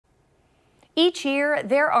Each year,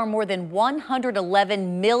 there are more than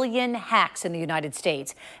 111 million hacks in the United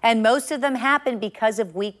States, and most of them happen because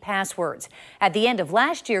of weak passwords. At the end of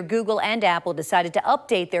last year, Google and Apple decided to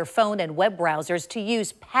update their phone and web browsers to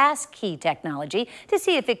use passkey technology to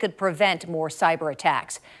see if it could prevent more cyber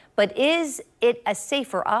attacks. But is it a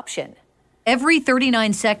safer option? Every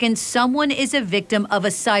 39 seconds, someone is a victim of a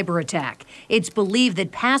cyber attack. It's believed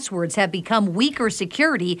that passwords have become weaker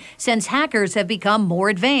security since hackers have become more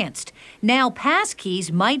advanced. Now,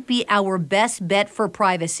 passkeys might be our best bet for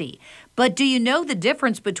privacy. But do you know the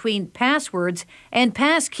difference between passwords and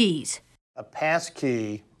passkeys? A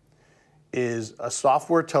passkey is a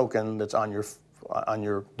software token that's on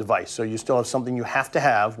your device. So you still have something you have to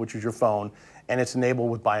have, which is your phone, and it's enabled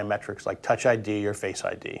with biometrics like Touch ID or Face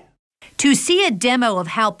ID. To see a demo of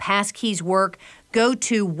how passkeys work, go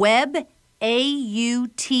to webautHN.io.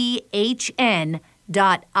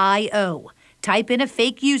 Type in a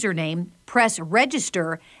fake username, press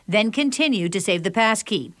register, then continue to save the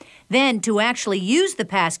passkey. Then, to actually use the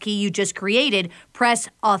passkey you just created, press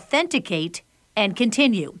authenticate and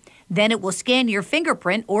continue. Then it will scan your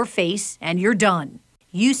fingerprint or face and you're done.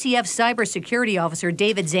 UCF cybersecurity officer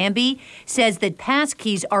David Zambi says that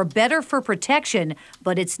passkeys are better for protection,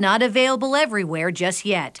 but it's not available everywhere just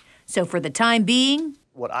yet. So for the time being,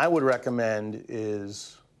 what I would recommend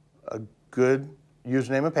is a good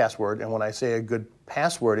username and password. And when I say a good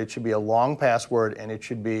password, it should be a long password and it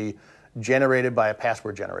should be generated by a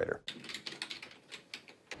password generator.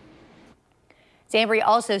 Zambi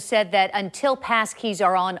also said that until passkeys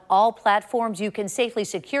are on all platforms, you can safely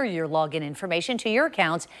secure your login information to your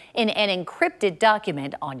accounts in an encrypted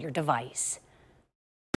document on your device.